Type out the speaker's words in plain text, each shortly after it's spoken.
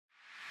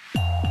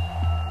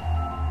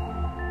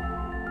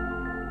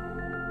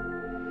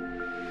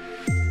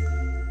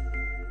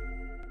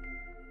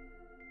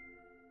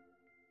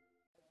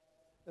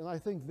I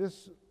think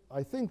this,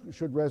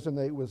 should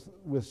resonate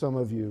with some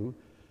of you,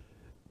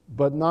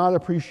 but not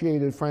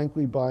appreciated,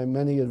 frankly, by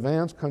many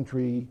advanced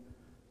country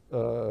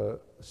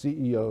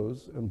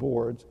CEOs and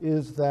boards,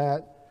 is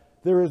that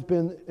there has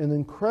been an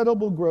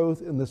incredible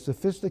growth in the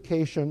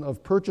sophistication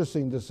of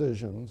purchasing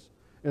decisions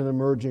in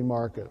emerging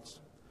markets.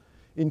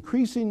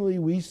 Increasingly,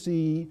 we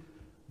see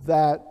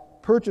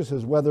that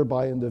purchases, whether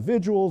by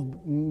individuals,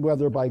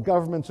 whether by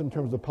governments in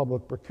terms of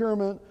public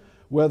procurement,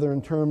 whether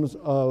in terms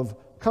of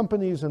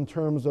companies, in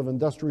terms of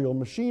industrial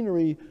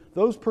machinery,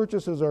 those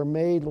purchases are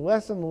made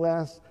less and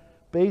less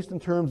based in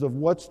terms of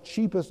what's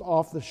cheapest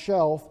off the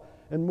shelf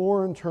and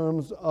more in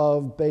terms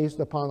of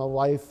based upon a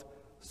life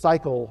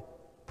cycle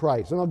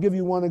price. And I'll give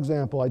you one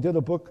example. I did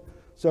a book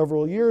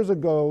several years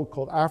ago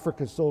called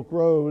Africa's Silk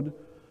Road,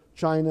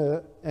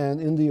 China and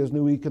India's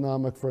New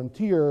Economic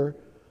Frontier,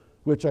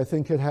 which I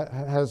think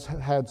has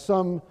had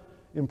some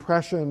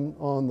impression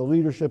on the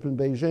leadership in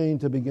Beijing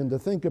to begin to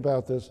think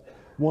about this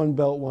One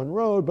Belt, One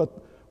Road. But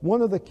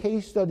one of the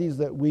case studies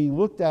that we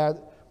looked at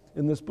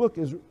in this book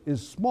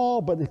is small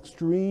but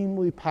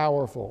extremely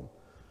powerful.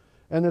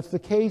 And it's the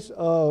case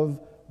of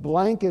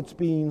blankets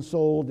being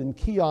sold in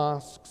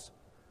kiosks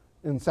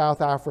in South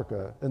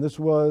Africa. And this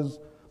was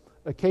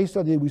a case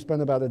study we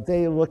spent about a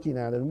day looking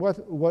at. And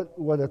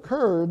what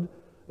occurred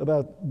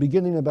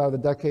beginning about a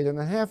decade and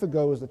a half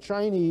ago is the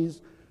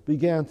Chinese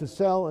began to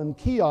sell in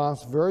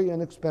kiosks very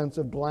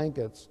inexpensive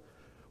blankets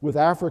with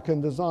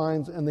African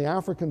designs, and the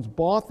Africans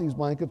bought these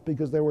blankets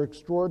because they were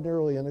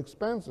extraordinarily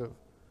inexpensive.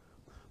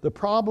 The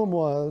problem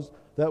was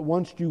that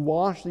once you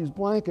wash these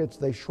blankets,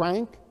 they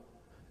shrank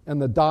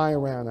and the dye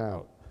ran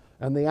out.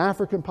 And the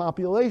African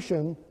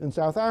population in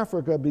South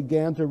Africa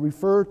began to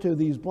refer to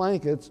these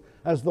blankets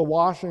as the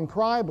wash and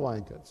cry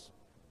blankets.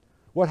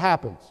 What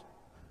happens?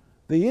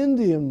 The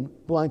Indian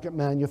blanket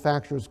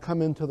manufacturers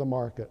come into the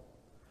market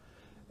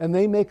and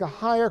they make a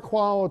higher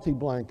quality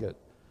blanket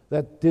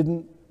that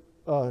didn't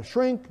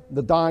shrink,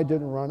 the dye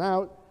didn't run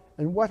out,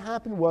 and what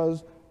happened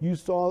was you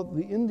saw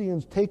the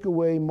Indians take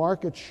away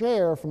market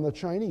share from the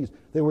Chinese.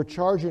 They were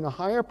charging a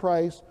higher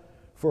price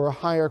for a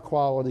higher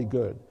quality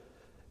good.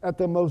 At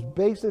the most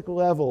basic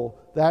level,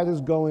 that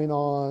is going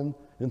on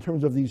in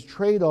terms of these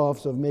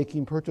trade-offs of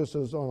making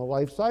purchases on a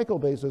life cycle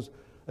basis,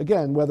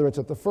 again, whether it's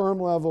at the firm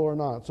level or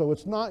not. So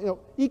it's not,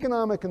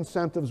 economic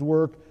incentives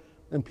work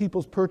and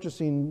people's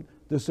purchasing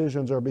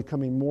decisions are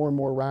becoming more and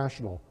more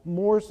rational,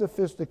 more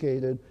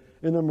sophisticated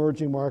in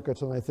emerging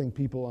markets than I think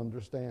people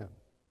understand.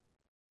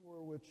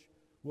 Which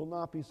will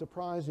not be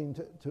surprising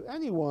to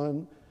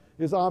anyone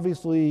is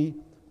obviously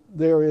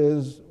there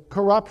is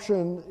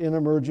corruption in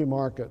emerging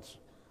markets.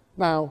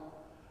 Now,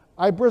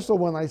 I bristle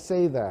when I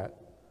say that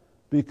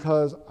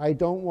because I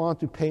don't want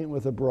to paint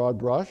with a broad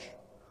brush,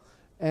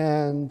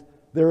 and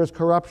there is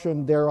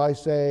corruption, dare I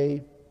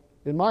say,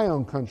 in my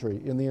own country,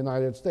 in the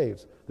United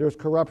States. There's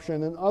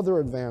corruption in other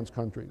advanced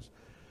countries.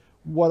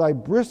 What I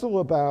bristle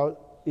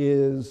about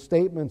is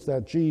statements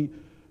that, gee,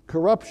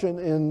 corruption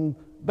in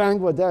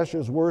Bangladesh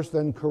is worse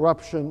than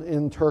corruption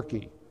in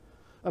Turkey.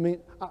 I mean,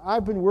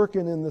 I've been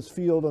working in this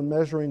field on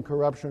measuring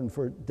corruption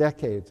for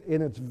decades,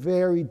 and it's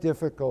very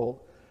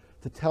difficult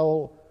to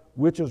tell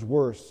which is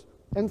worse.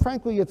 And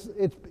frankly,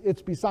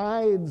 it's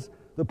besides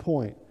the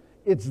point.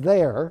 It's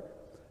there,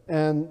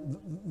 and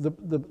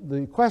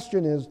the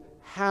question is,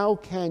 how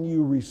can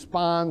you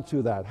respond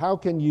to that? How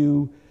can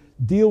you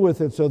deal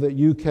with it so that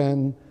you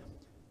can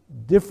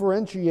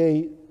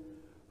differentiate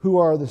who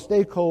are the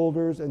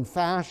stakeholders and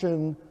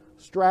fashion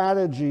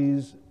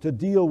strategies to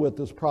deal with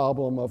this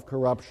problem of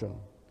corruption?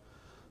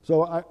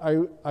 So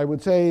I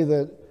would say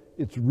that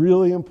it's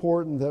really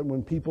important that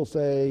when people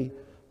say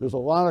there's a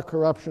lot of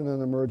corruption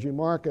in emerging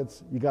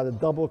markets, you got to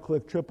double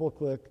click, triple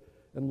click,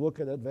 and look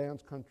at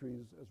advanced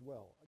countries as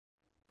well.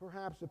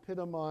 Perhaps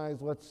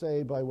epitomized, let's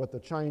say, by what the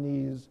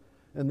Chinese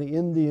and the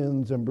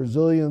Indians and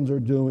Brazilians are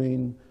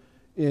doing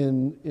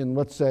in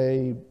let's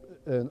say,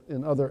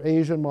 in other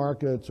Asian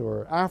markets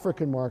or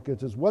African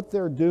markets, is what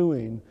they're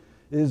doing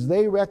is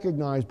they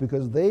recognize,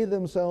 because they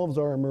themselves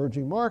are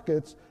emerging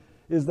markets,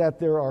 is that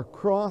there are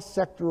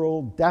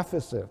cross-sectoral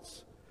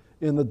deficits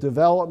in the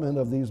development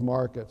of these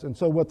markets. And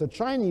so what the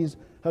Chinese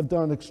have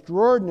done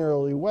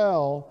extraordinarily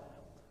well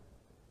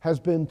has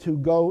been to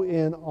go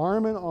in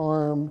arm in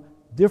arm,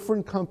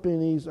 different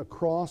companies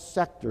across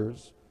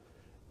sectors,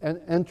 and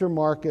enter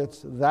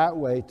markets that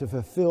way to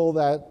fulfill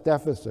that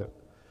deficit.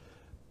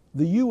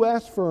 The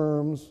US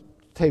firms,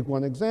 take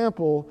one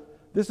example,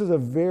 this is a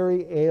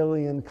very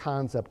alien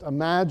concept.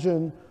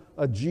 Imagine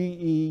a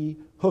GE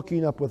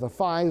hooking up with a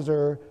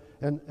Pfizer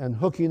and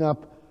hooking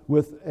up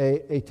with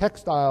a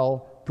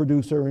textile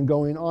producer and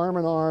going arm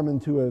in arm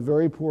into a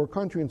very poor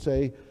country and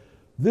say,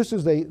 this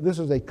is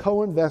a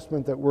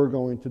co-investment that we're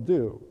going to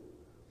do.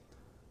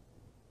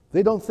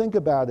 They don't think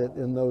about it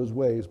in those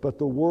ways, but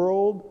the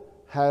world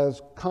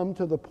has come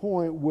to the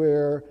point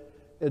where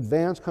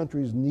advanced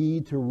countries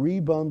need to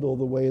rebundle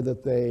the way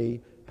that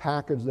they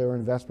package their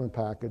investment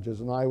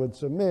packages. And I would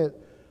submit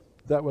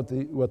that what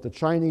the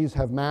Chinese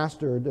have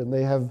mastered, and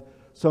they have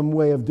some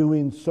way of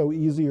doing so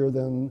easier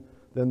than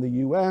than the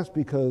US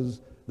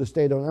because the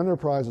state-owned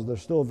enterprises are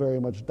still very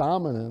much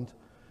dominant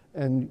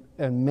and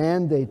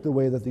mandate the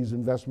way that these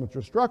investments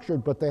are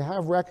structured, but they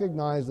have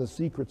recognized the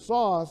secret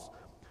sauce,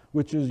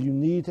 which is you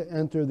need to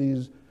enter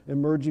these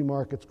emerging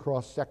markets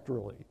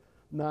cross-sectorally,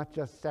 not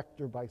just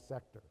sector by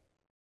sector.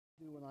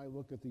 When I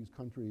look at these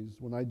countries,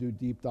 when I do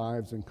deep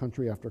dives in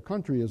country after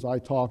country, is I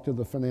talk to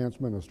the finance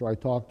minister, I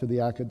talk to the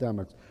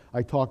academics,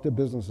 I talk to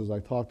businesses, I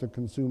talk to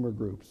consumer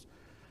groups,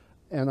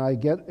 and I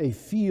get a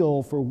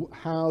feel for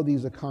how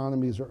these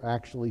economies are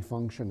actually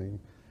functioning.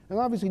 And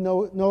obviously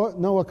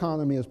no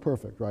economy is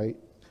perfect, right?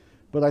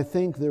 But I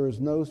think there is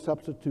no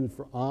substitute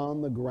for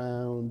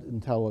on-the-ground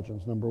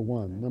intelligence, number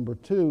one. Number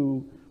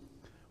two,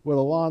 what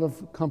a lot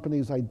of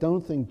companies I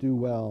don't think do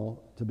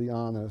well, to be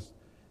honest,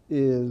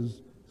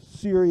 is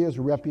serious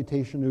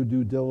reputational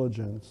due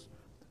diligence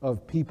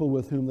of people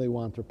with whom they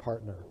want to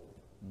partner.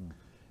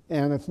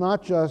 And it's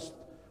not just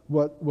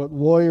what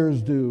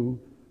lawyers do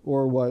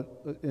or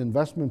what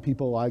investment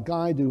people like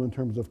I do in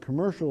terms of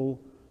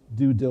commercial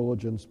due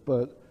diligence,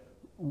 but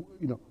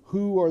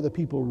who are the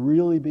people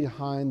really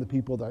behind the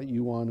people that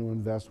you want to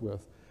invest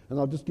with? And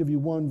I'll just give you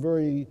one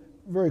very,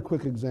 very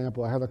quick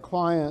example. I had a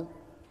client,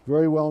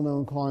 very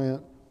well-known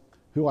client,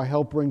 who I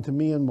helped bring to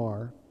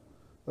Myanmar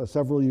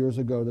several years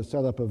ago to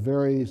set up a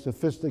very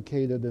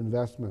sophisticated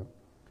investment.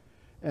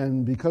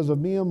 And because of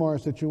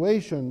Myanmar's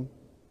situation,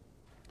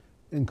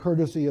 in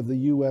courtesy of the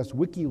US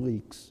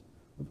WikiLeaks,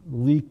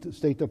 leaked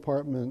State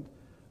Department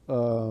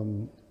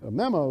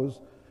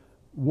memos,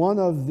 one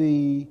of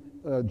the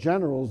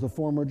generals, the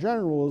former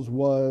generals,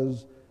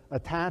 was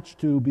attached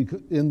to,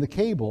 in the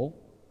cable,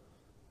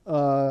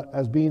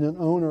 as being an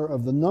owner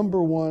of the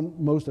 #1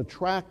 most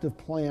attractive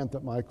plant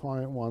that my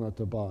client wanted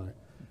to buy.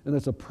 And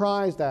it's a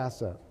prized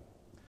asset.